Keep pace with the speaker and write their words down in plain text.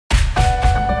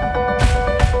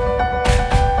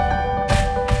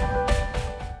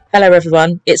Hello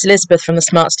everyone, it's Elizabeth from the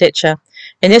Smart Stitcher.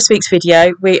 In this week's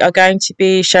video we are going to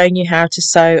be showing you how to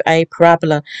sew a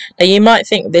parabola. Now you might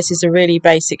think this is a really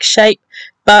basic shape,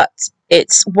 but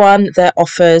it's one that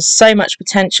offers so much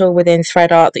potential within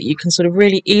thread art that you can sort of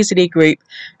really easily group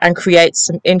and create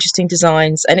some interesting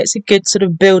designs, and it's a good sort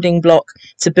of building block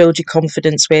to build your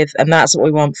confidence with, and that's what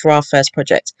we want for our first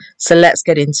project. So let's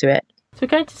get into it. So we're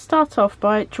going to start off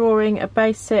by drawing a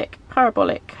basic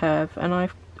parabolic curve, and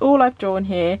all I've drawn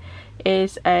here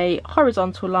is a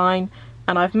horizontal line,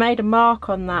 and I've made a mark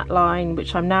on that line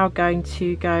which I'm now going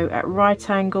to go at right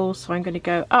angles. So I'm going to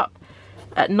go up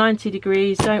at 90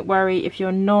 degrees. Don't worry if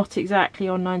you're not exactly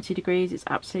on 90 degrees, it's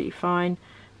absolutely fine.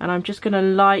 And I'm just going to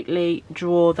lightly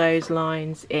draw those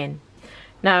lines in.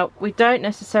 Now we don't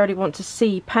necessarily want to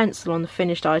see pencil on the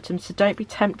finished item, so don't be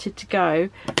tempted to go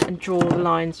and draw the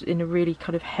lines in a really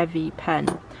kind of heavy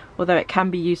pen, although it can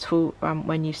be useful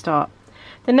when you start.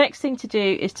 The next thing to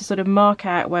do is to sort of mark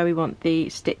out where we want the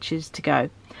stitches to go.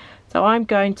 So I'm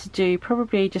going to do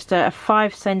probably just a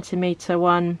 5 centimetre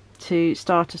one to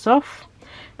start us off,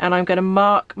 and I'm going to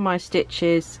mark my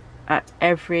stitches at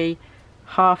every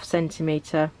 ½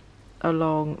 centimetre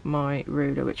along my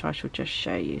ruler, which I shall just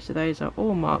show you. So those are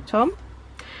all marked on,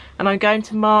 and I'm going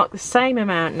to mark the same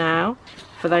amount now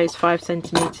for those 5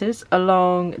 centimetres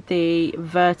along the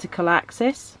vertical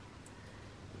axis.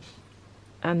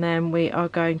 And then we are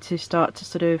going to start to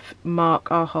sort of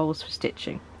mark our holes for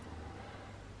stitching.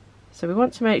 So we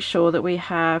want to make sure that we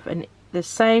have the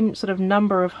same sort of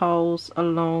number of holes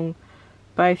along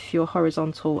both your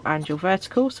horizontal and your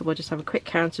vertical. So we'll just have a quick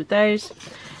count of those,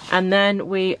 and then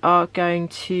we are going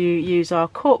to use our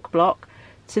cork block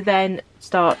to then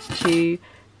start to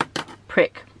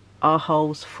prick our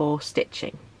holes for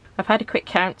stitching. I've had a quick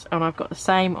count and I've got the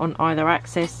same on either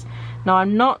axis. Now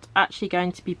I'm not actually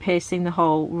going to be piercing the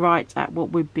hole right at what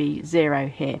would be 0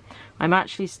 here. I'm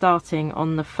actually starting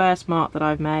on the first mark that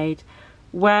I've made.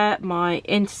 Where my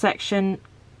intersection,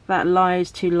 that those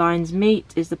two lines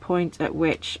meet, is the point at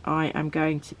which I am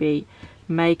going to be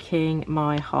making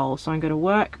my hole. So I'm going to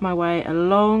work my way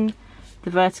along the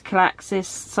vertical axis.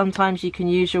 Sometimes you can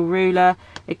use your ruler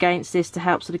against this to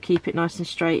help sort of keep it nice and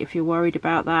straight if you're worried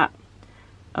about that.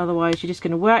 Otherwise you're just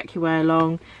going to work your way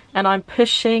along, and I'm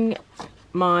pushing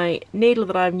my needle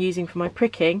that I'm using for my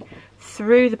pricking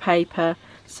through the paper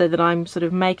so that I'm sort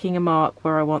of making a mark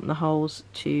where I want the holes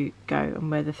to go and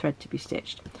where the thread to be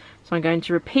stitched. So I'm going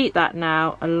to repeat that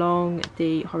now along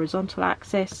the horizontal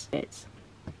axis.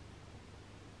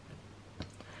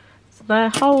 So the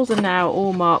holes are now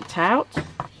all marked out.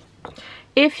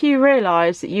 If you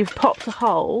realise that you've popped a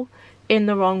hole in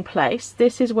the wrong place,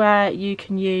 this is where you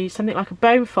can use something like a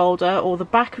bone folder or the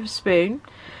back of a spoon.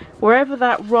 Wherever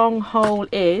that wrong hole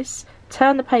is,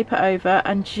 turn the paper over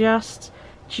and just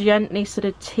gently sort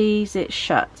of tease it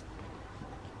shut,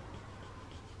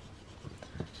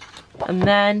 and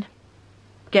then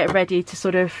get ready to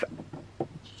sort of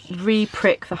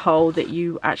re-prick the hole that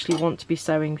you actually want to be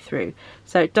sewing through.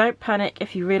 So don't panic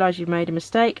if you realise you've made a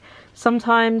mistake.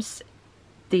 Sometimes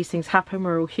these things happen,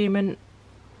 we're all human,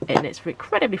 and it's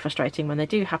incredibly frustrating when they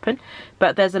do happen,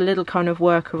 but there's a little kind of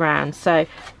workaround. So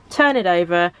turn it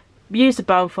over, use a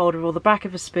bone folder or the back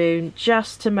of a spoon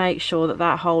just to make sure that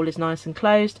that hole is nice and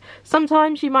closed.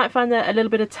 Sometimes you might find that a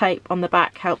little bit of tape on the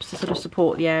back helps to sort of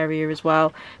support the area as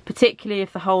well, particularly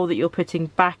if the hole that you're putting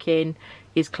back in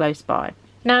is close by.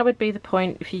 Now would be the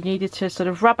point, if you needed to sort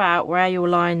of rub out where your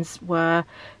lines were,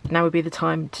 now would be the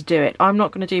time to do it. I'm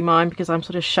not going to do mine because I'm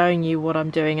sort of showing you what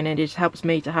I'm doing, and it just helps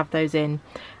me to have those in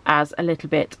as a little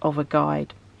bit of a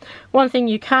guide. One thing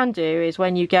you can do is,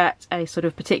 when you get a sort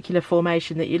of particular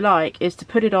formation that you like, is to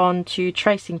put it on to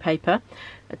tracing paper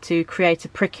to create a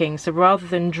pricking. So rather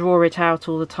than draw it out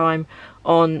all the time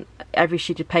on every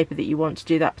sheet of paper that you want to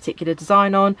do that particular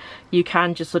design on, you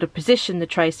can just sort of position the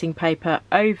tracing paper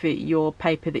over your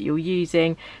paper that you're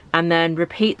using and then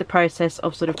repeat the process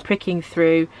of sort of pricking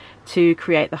through to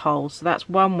create the holes. So that's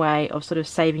one way of sort of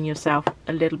saving yourself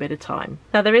a little bit of time.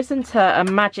 Now there isn't a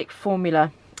magic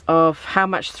formula of how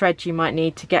much thread you might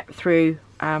need to get through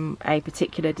a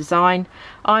particular design.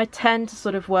 I tend to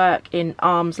sort of work in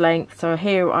arm's length, so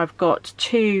here I've got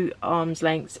 2 arm's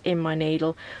lengths in my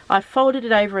needle. I folded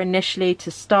it over initially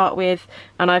to start with,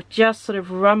 and I've just sort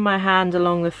of run my hand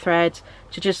along the thread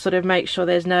to just sort of make sure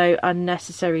there's no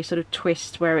unnecessary sort of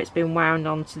twist where it's been wound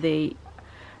onto the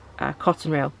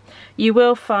cotton reel. You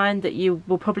will find that you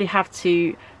will probably have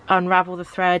to unravel the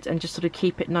thread and just sort of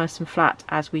keep it nice and flat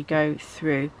as we go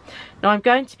through. Now I'm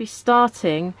going to be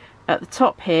starting at the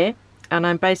top here, and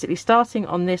I'm basically starting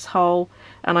on this hole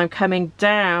and I'm coming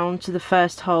down to the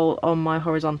first hole on my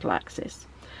horizontal axis.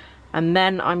 and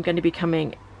then I'm going to be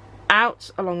coming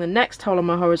out along the next hole on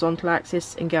my horizontal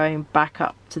axis and going back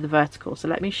up to the vertical. So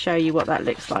let me show you what that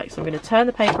looks like. So I'm going to turn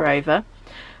the paper over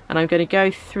and I'm going to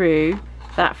go through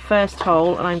that first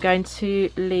hole, and I'm going to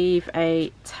leave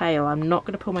a tail. I'm not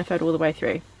going to pull my thread all the way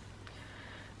through.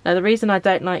 Now the reason I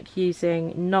don't like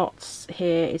using knots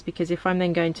here is because if I'm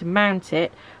then going to mount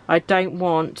it, I don't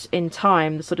want in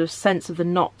time the sort of sense of the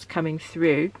knot coming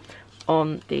through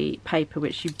on the paper,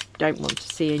 which you don't want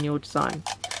to see in your design.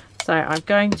 So I'm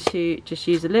going to just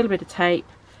use a little bit of tape,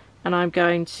 and I'm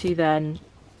going to then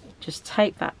just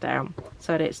tape that down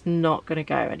so that it's not going to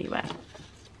go anywhere.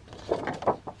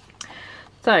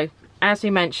 So as we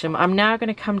mentioned, I'm now going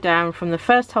to come down from the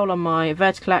first hole on my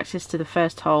vertical axis to the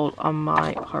first hole on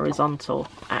my horizontal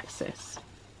axis.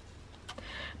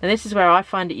 Now this is where I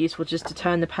find it useful just to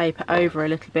turn the paper over a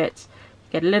little bit,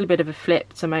 get a little bit of a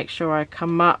flip to make sure I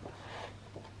come up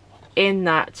in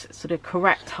that sort of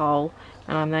correct hole,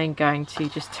 and I'm then going to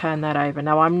just turn that over.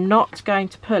 Now I'm not going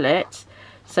to pull it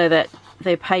so that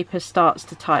the paper starts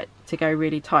to go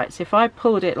really tight. So if I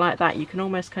pulled it like that, you can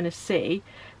almost kind of see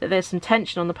that there's some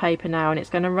tension on the paper now, and it's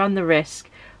going to run the risk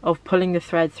of pulling the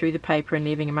thread through the paper and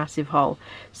leaving a massive hole.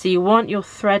 So you want your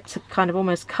thread to kind of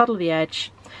almost cuddle the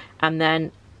edge, and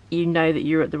then you know that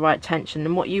you're at the right tension.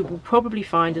 And what you will probably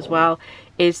find as well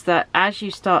is that as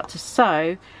you start to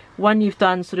sew, when you've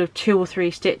done sort of 2 or 3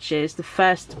 stitches, the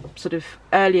first sort of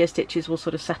earlier stitches will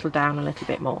sort of settle down a little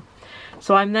bit more.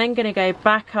 So I'm then going to go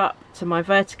back up to my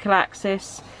vertical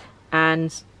axis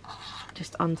and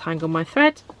just untangle my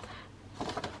thread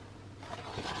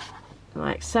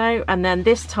like so, and then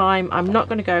this time I'm not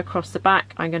going to go across the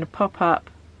back. I'm going to pop up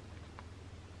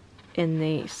in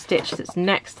the stitch that's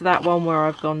next to that one where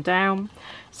I've gone down.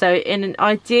 So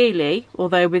ideally,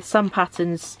 although with some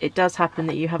patterns it does happen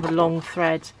that you have a long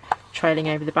thread trailing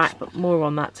over the back, but more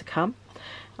on that to come,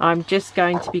 I'm just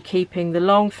going to be keeping the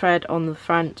long thread on the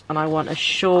front, and I want a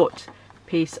short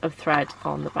piece of thread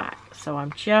on the back. So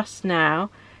I'm just now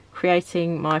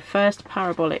creating my first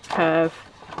parabolic curve,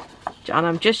 and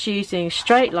I'm just using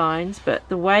straight lines, but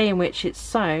the way in which it's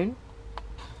sewn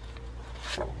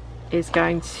is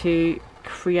going to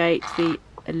create the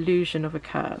illusion of a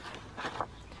curve.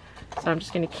 So I'm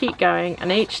just going to keep going,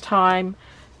 and each time,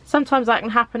 sometimes that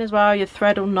can happen as well, your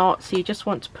thread will knot, so you just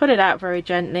want to put it out very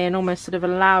gently and almost sort of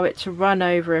allow it to run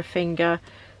over a finger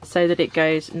so that it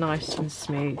goes nice and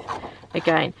smooth.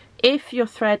 Again, if your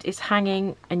thread is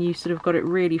hanging and you sort of got it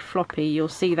really floppy, you'll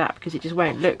see that because it just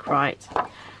won't look right.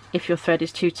 If your thread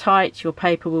is too tight, your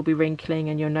paper will be wrinkling,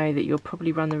 and you'll know that you'll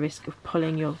probably run the risk of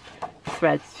pulling your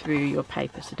thread through your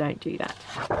paper, so don't do that.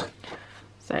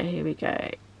 So here we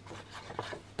go,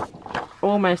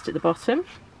 almost at the bottom,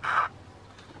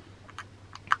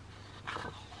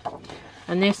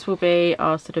 and this will be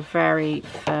our sort of very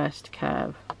first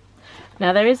curve.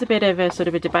 Now there is a bit of a sort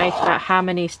of a debate about how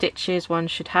many stitches one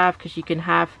should have, because you can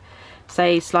have,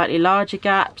 say, slightly larger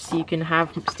gaps, you can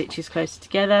have stitches closer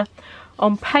together.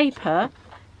 On paper,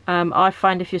 I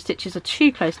find if your stitches are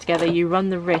too close together, you run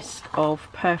the risk of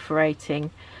perforating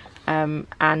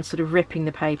and sort of ripping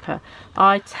the paper.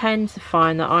 I tend to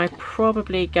find that I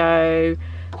probably go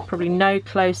no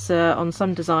closer on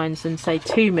some designs than, say,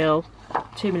 2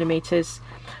 millimeters,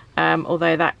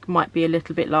 although that might be a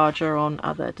little bit larger on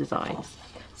other designs.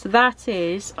 So that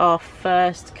is our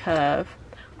first curve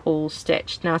all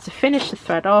stitched. Now to finish the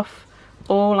thread off,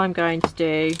 all I'm going to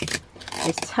do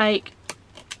is take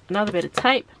another bit of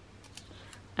tape,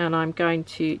 and I'm going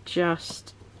to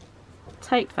just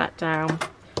take that down,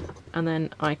 and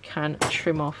then I can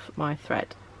trim off my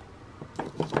thread.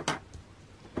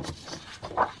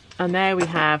 And there we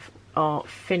have our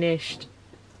finished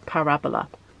parabola.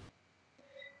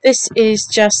 This is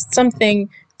just something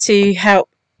to help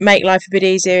make life a bit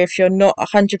easier if you're not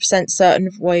 100% certain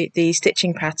of the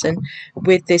stitching pattern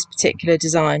with this particular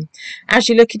design. As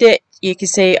you look at it, you can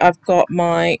see I've got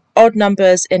my odd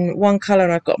numbers in one colour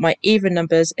and I've got my even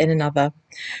numbers in another.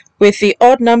 With the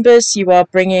odd numbers, you are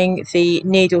bringing the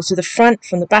needle to the front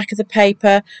from the back of the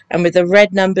paper, and with the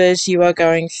red numbers you are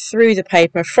going through the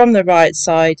paper from the right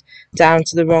side down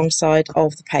to the wrong side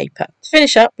of the paper. To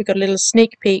finish up, we've got a little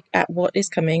sneak peek at what is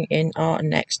coming in our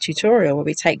next tutorial, where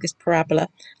we take this parabola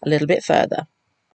a little bit further.